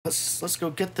let's go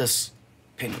get this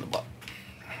pain in the butt.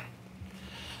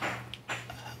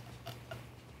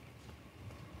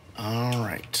 All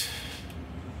right.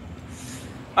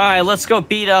 All right, let's go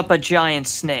beat up a giant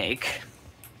snake.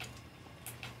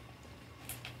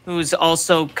 Who's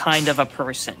also kind of a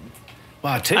person.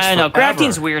 Wow, it takes I don't know, forever.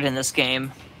 crafting's weird in this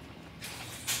game.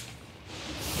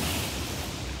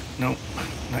 Nope,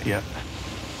 not yet.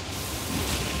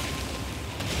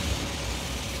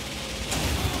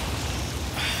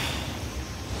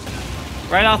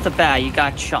 Right off the bat, you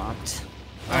got chomped.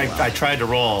 I tried to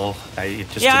roll. It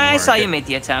just Yeah, didn't I work. saw you made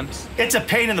the attempt. It's a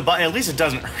pain in the butt. At least it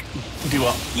doesn't do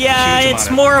a Yeah, huge it's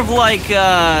amount more of like,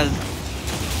 yeah,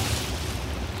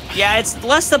 it's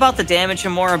less about the damage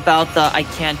and more about the I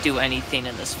can't do anything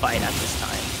in this fight at this time.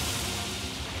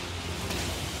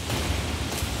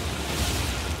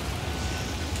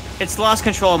 It's lost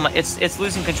control of my, it's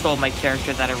losing control of my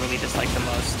character that I really dislike the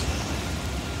most.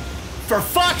 For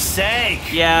fuck's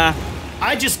sake! Yeah.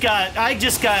 I just got,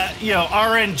 you know,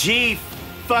 RNG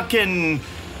fucking...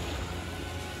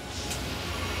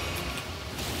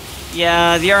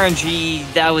 Yeah, the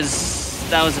RNG, that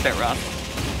was a bit rough.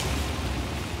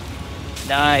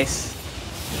 Nice.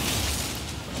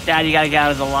 Dad, you gotta get out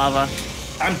of the lava.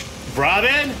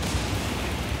 Robin?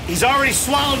 He's already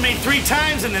swallowed me 3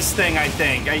 times in this thing, I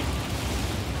think.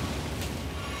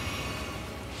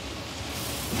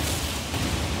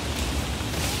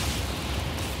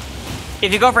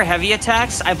 If you go for heavy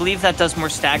attacks, I believe that does more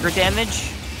stagger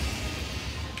damage.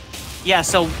 Yeah,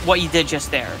 so what you did just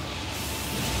there.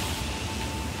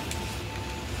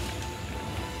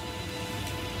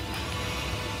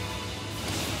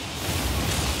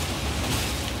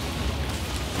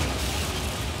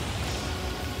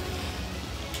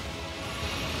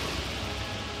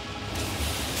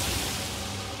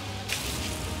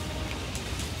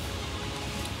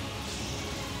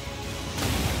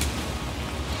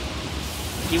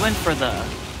 You went for the...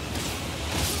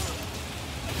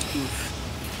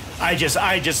 Oof. I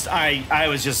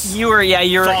was just... You were, yeah,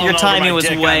 your timing was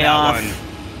way off.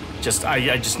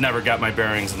 I just never got my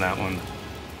bearings in that one.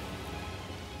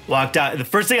 Locked out. The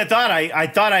first thing I thought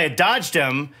I had dodged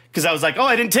him because I was like, oh,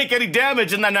 I didn't take any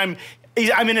damage, and then I'm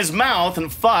in his mouth and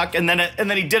fuck, and then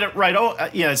he did it right. Oh,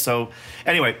 yeah. So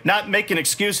anyway, not making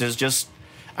excuses.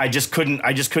 I just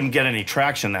couldn't get any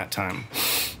traction that time.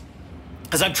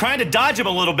 Because I'm trying to dodge him a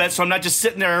little bit, so I'm not just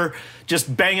sitting there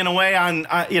just banging away on,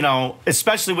 you know,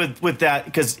 especially with that,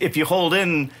 because if you hold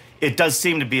in, it does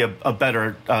seem to be a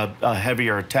better, a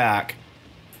heavier attack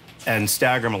and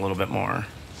stagger him a little bit more.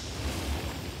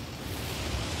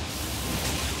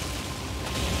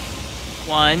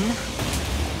 One.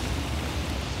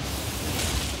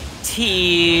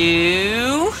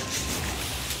 2.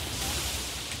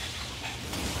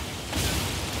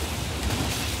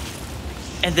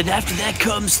 And then after that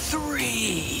comes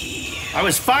 3. I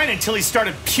was fine until he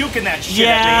started puking that shit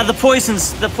yeah, at me.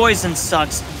 the poison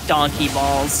sucks donkey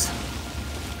balls.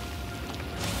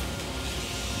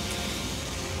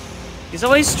 He's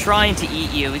always trying to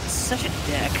eat you. He's such a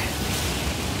dick.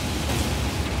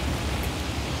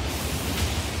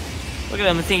 Look at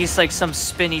him, I think he's like some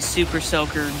spinny super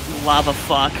soaker lava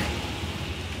fuck.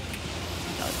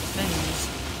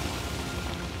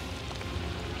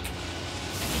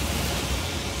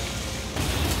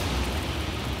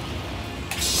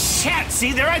 Shit,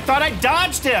 see there? I thought I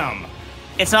dodged him.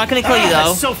 It's not gonna kill you though.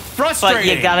 That's so frustrating.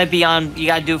 But you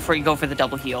gotta go for the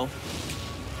double heal.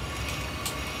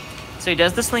 So he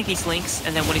does the slinky slinks,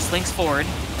 and then when he slinks forward,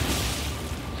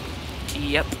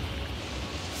 yep.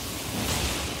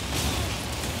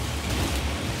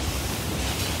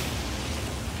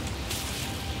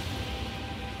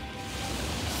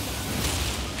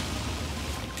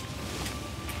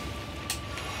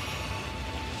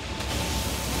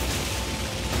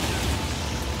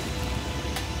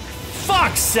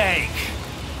 Fuck's sake!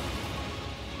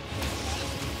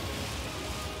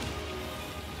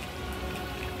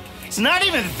 It's not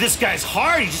even that this guy's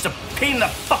hard, he's just a pain in the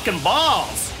fucking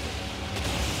balls.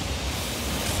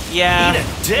 Yeah, Eat a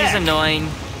dick. he's annoying.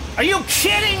 Are you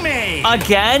kidding me?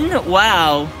 Again?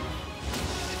 Wow.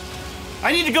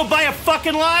 I need to go buy a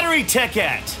fucking lottery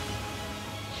ticket.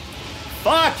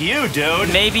 Fuck you,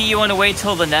 dude. Maybe you want to wait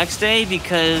till the next day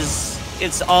because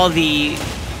it's all the...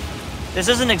 This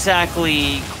isn't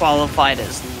exactly qualified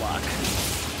as luck.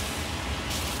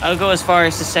 I would go as far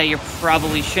as to say you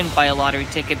probably shouldn't buy a lottery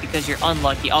ticket because you're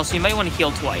unlucky. Also, you might want to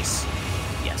heal twice.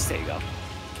 Yes, there you go.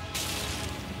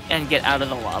 And get out of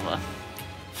the lava.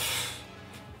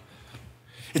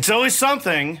 It's always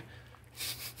something.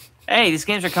 Hey, these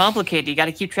games are complicated. You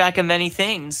gotta keep track of many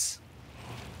things.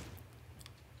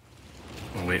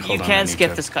 Well, wait, You hold on. can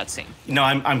skip this cutscene. No,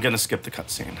 I'm gonna skip the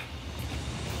cutscene.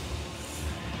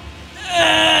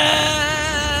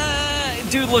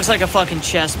 Dude looks like a fucking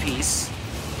chess piece.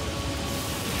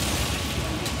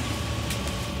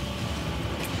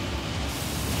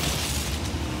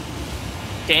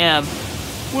 Damn.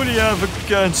 What do you have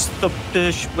against the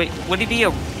bishop? Wait, would he be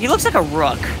a... He looks like a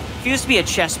rook. If he used to be a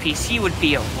chess piece, he would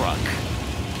be a rook.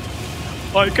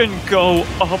 I can go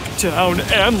up, down,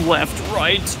 and left,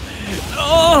 right.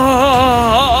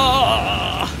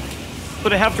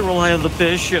 But I have to rely on the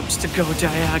bishops to go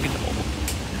diagonal.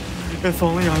 If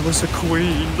only I was a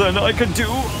queen, then I could do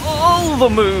all the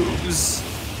moves.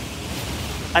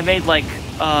 I made like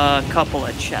a couple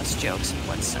of chess jokes in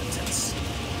one sentence.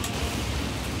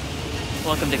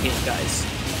 Welcome to Game Guys.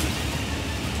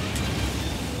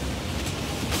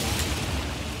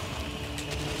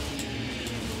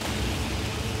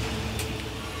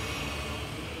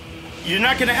 You're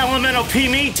not gonna elemental P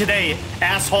me today,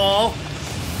 asshole.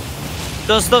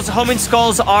 Those homing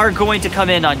skulls are going to come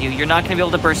in on you. You're not going to be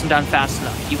able to burst them down fast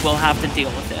enough. You will have to deal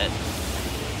with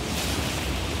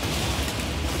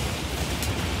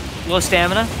it. Low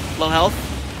stamina, low health.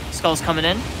 Skulls coming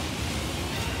in.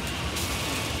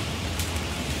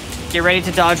 Get ready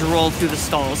to dodge or roll through the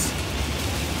skulls.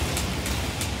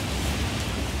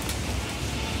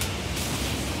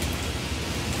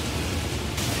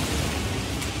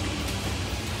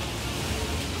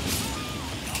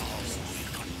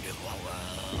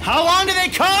 How long do they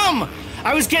come?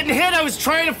 I was getting hit. I was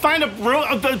trying to find a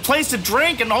place to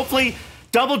drink and hopefully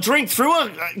double drink through a...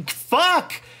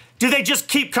 fuck. Do they just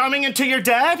keep coming until you're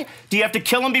dead? Do you have to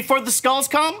kill them before the skulls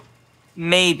come?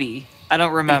 Maybe. I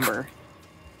don't remember.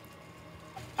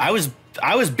 I was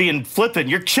being flippant.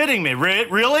 You're kidding me.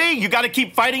 Really? You got to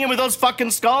keep fighting him with those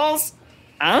fucking skulls?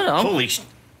 I don't know. Holy sh...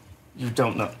 You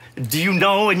don't know. Do you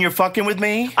know and you're fucking with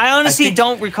me? I honestly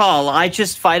don't recall. I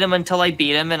just fight him until I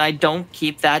beat him, and I don't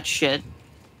keep that shit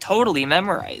totally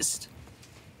memorized.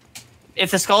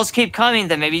 If the skulls keep coming,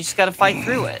 then maybe you just gotta fight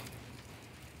through it.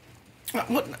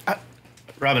 What?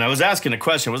 Robin, I was asking a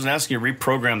question. I wasn't asking you to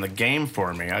reprogram the game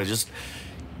for me. I just...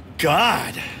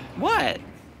 God. What?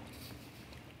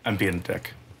 I'm being a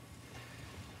dick.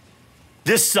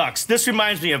 This sucks. This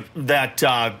reminds me of that...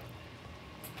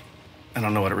 I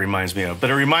don't know what it reminds me of, but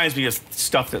it reminds me of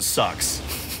stuff that sucks.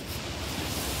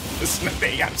 Listen to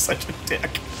me, I'm such a dick.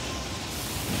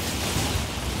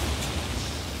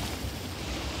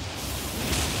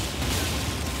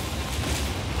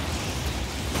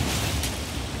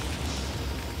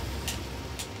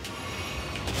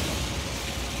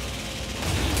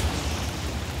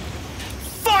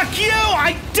 Fuck you!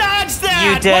 I dodged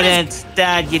that! You didn't.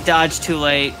 Dad, you dodged too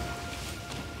late.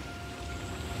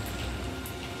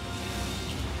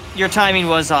 Your timing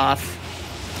was off.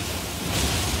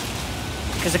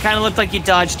 Because it kind of looked like you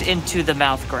dodged into the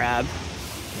mouth grab.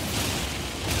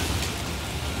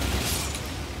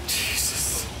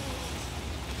 Jesus.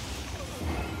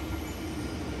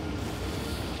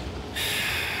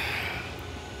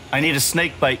 I need a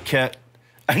snake bite kit.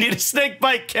 I need a snake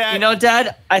bite kit. You know,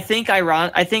 Dad, I think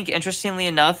interestingly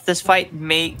enough, this fight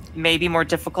may be more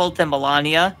difficult than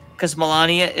Melania, because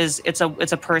Melania it's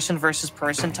a person versus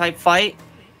person type fight.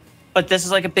 But this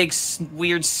is like a big,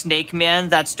 weird snake man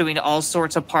that's doing all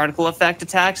sorts of particle effect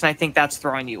attacks, and I think that's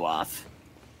throwing you off.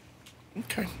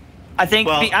 Okay. I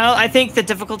think the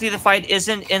difficulty of the fight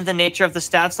isn't in the nature of the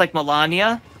stats like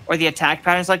Melania, or the attack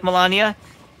patterns like Melania,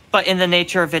 but in the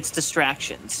nature of its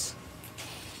distractions.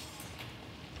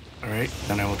 All right,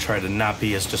 then I will try to not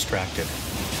be as distracted.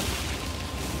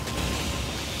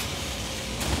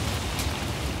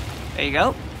 There you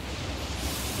go.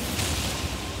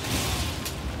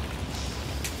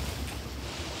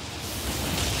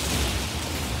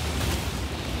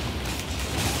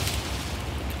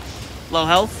 Low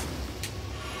health.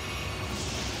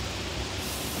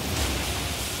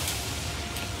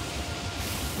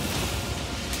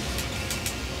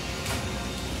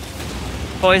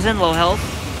 Poison, low health.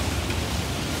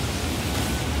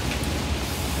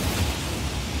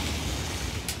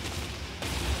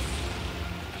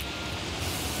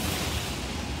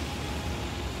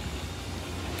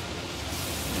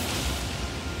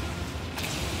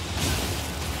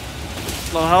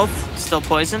 Low health, still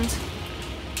poisoned.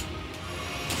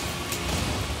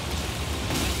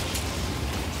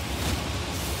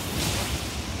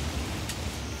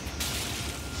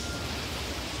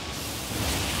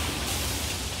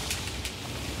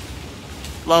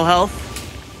 Low health.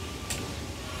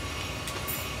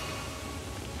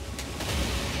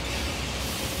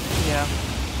 Yeah.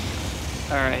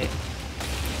 All right.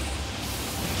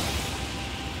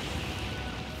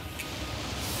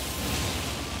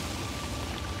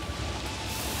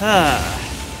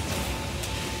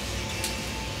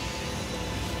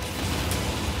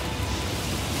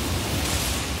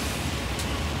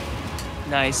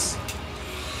 Nice.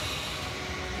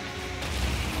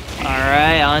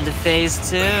 Alright, on to phase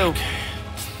 2. Okay.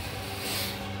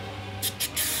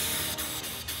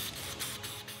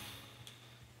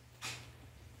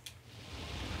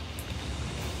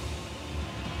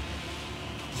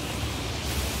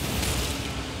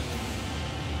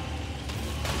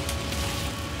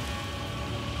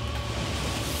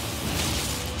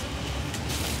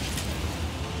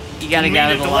 You gotta get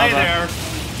out of the lava. There.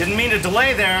 Didn't mean to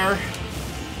delay there.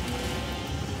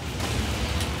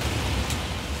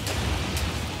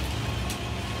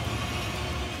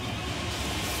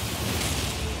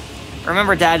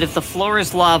 Remember, Dad, if the floor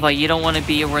is lava, you don't want to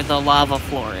be where the lava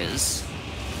floor is.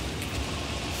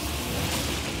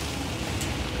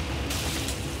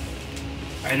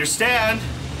 I understand.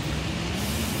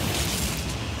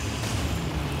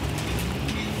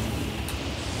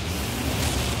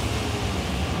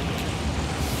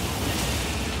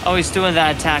 Oh, he's doing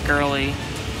that attack early.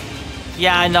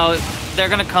 Yeah, I know. They're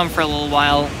gonna come for a little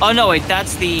while. Oh, no, wait,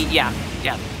 that's the... Yeah,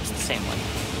 it's the same one.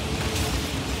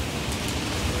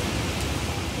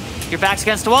 Your back's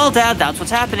against the wall, Dad. That's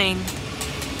what's happening.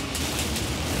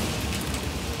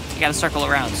 You gotta circle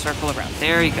around, circle around.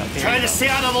 There you go. Trying to stay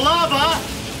out of the lava!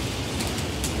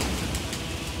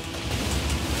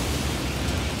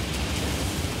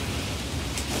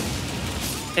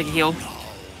 Take a heal.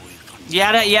 You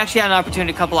actually had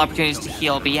a couple opportunities to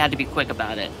heal, but you had to be quick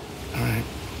about it. Alright.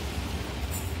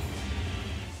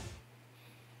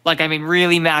 Like, I mean,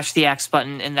 really mash the X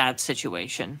button in that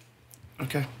situation.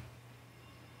 Okay.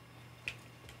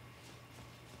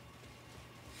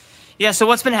 Yeah, so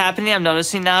what's been happening, I'm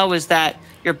noticing now, is that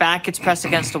your back gets pressed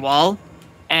against a wall,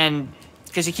 and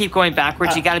because you keep going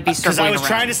backwards, you got to be circling around. Because I was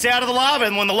trying to stay out of the lava,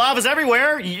 and when the lava's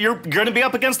everywhere, you're going to be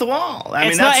up against the wall.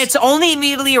 It's only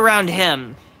immediately around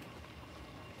him.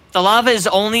 The lava is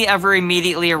only ever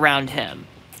immediately around him.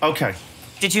 Okay.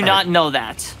 Did you not know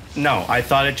that? No, I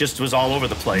thought it just was all over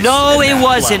the place. No, it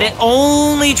wasn't. It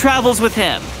only travels with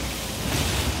him.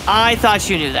 I thought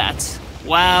you knew that.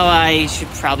 Wow, I should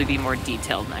probably be more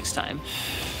detailed next time.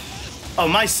 Oh,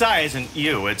 my sigh isn't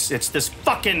you. It's this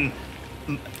fucking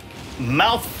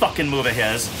mouth fucking move of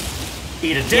his.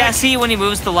 Eat a dick. Yeah, see, when he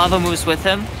moves, the lava moves with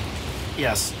him.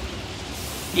 Yes.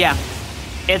 Yeah.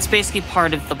 It's basically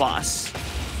part of the boss.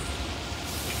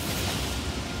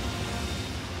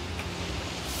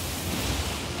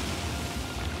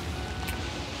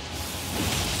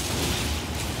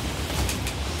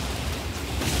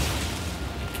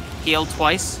 Heal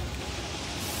twice.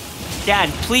 Dad,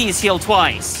 please heal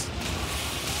twice.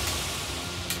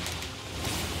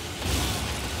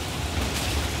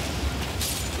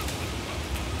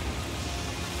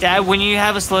 Dad, when you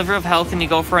have a sliver of health and you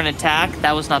go for an attack,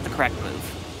 that was not the correct move.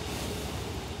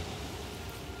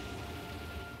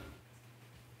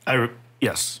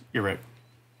 Yes, you're right.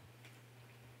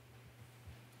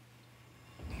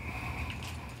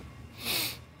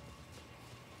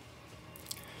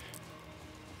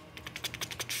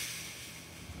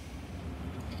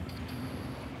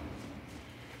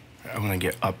 I want to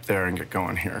get up there and get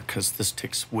going here, because this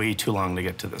takes way too long to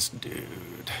get to this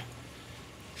dude.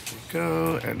 Here we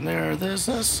go, and there's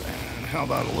this, and how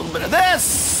about a little bit of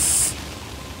this?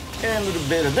 And a little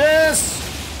bit of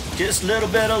this. Just a little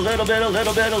bit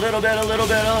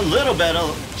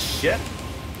of shit.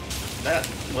 That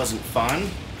wasn't fun.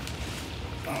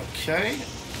 Okay.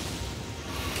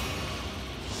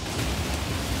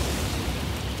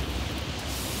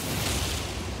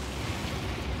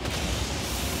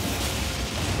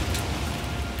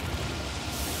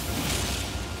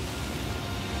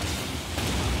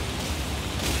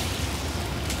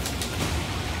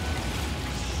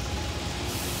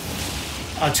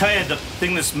 I'll tell you the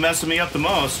thing that's messing me up the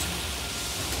most.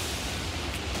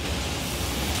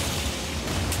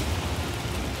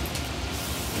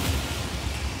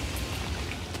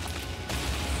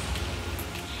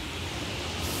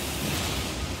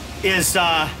 Is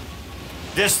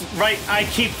this right? I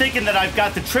keep thinking that I've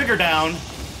got the trigger down,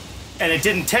 and it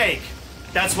didn't take.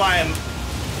 That's why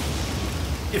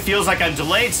it feels like I'm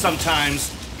delayed sometimes,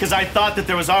 because I thought that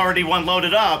there was already one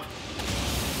loaded up.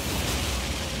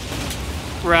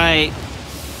 Right.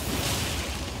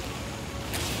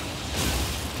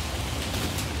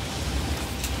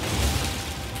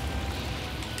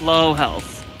 Low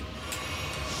health.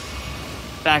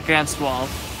 Back against the wall.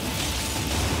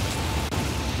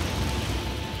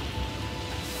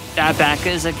 That back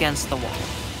is against the wall.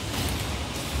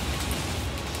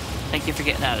 Thank you for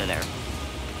getting out of there.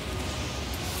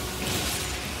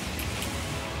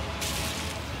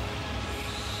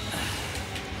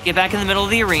 Get back in the middle of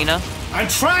the arena. I'm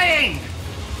trying!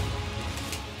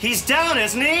 He's down,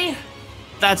 isn't he?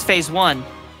 That's phase 1.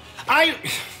 I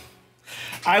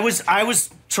was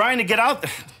trying to get out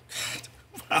there.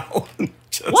 Wow.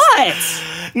 What?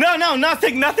 No,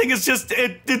 nothing. Nothing. It's just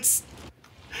it's.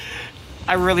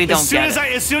 I really don't get it.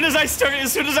 As soon as I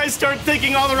start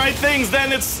thinking all the right things,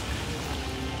 then it's.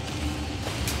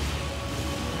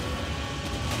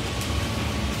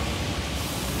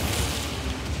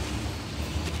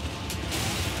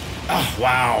 Oh,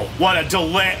 wow! What a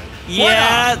delay!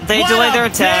 Yeah, they delay their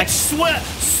attacks.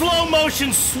 Slow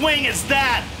motion swing is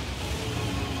that?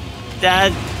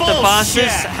 The bosses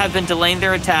Bullshit. have been delaying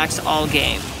their attacks all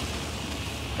game.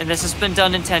 And this has been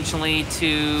done intentionally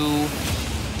to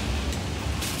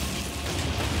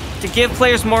give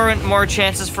players more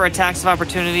chances for attacks of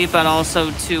opportunity, but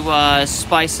also to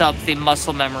spice up the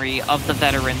muscle memory of the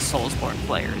veteran Soulsborne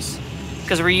players.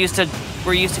 Because we're used to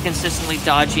consistently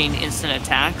dodging instant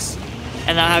attacks,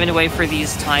 and not having to wait for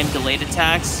these time-delayed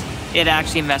attacks, it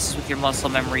actually messes with your muscle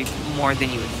memory more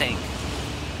than you would think.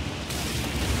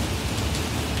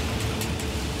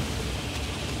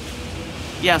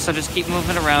 Yeah, so just keep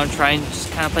moving around, try and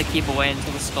just kind of play keep away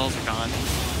until the skulls are gone.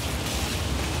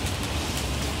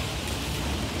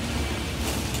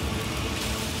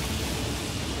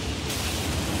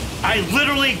 I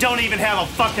literally don't even have a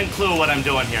fucking clue what I'm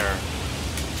doing here.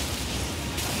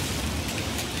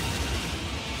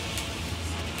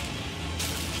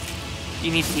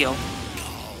 You need to heal.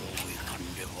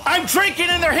 I'm drinking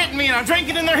and they're hitting me, and I'm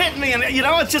drinking and they're hitting me, and you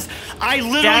know, it's just, I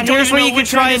literally Dad, don't here's even what know you can which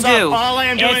try one and is up. do. All I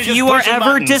am doing is If just you are pushing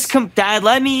ever buttons. Dad,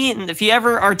 if you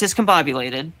ever are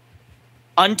discombobulated,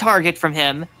 untarget from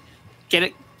him,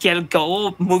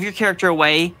 go, move your character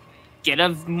away,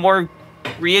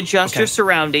 readjust your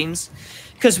surroundings,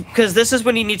 because this is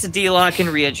when you need to de-lock and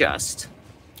readjust.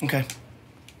 Okay.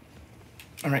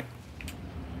 All right.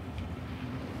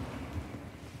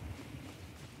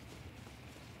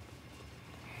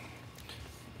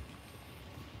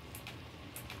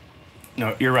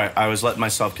 No, you're right. I was letting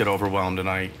myself get overwhelmed, and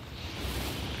I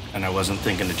wasn't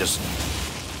thinking to just.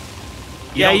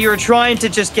 Yeah, you were trying to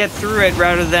just get through it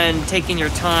rather than taking your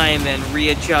time and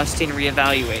readjusting,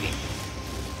 reevaluating.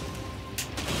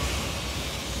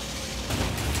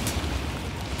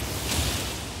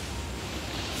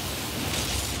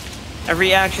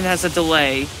 Every action has a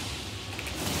delay,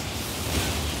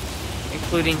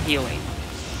 including healing.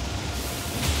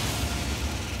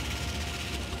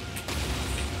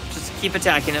 Just keep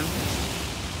attacking him.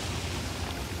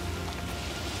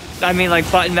 I mean, like,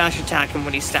 button mash attack him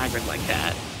when he's staggered like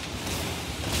that.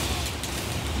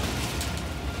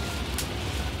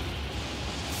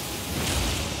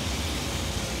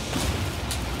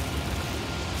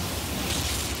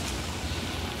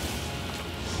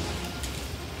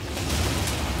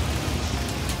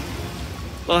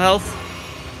 Low health.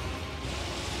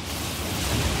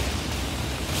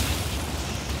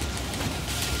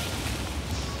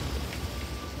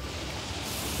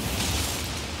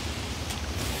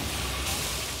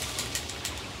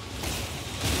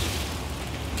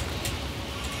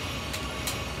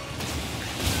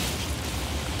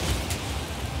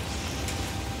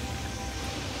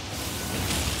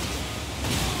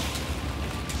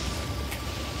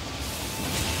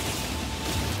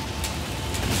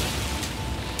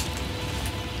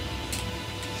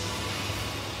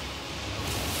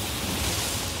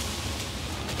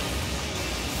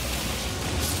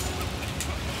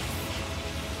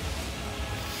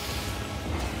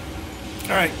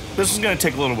 All right, this is gonna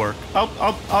take a little work.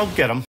 I'll get him.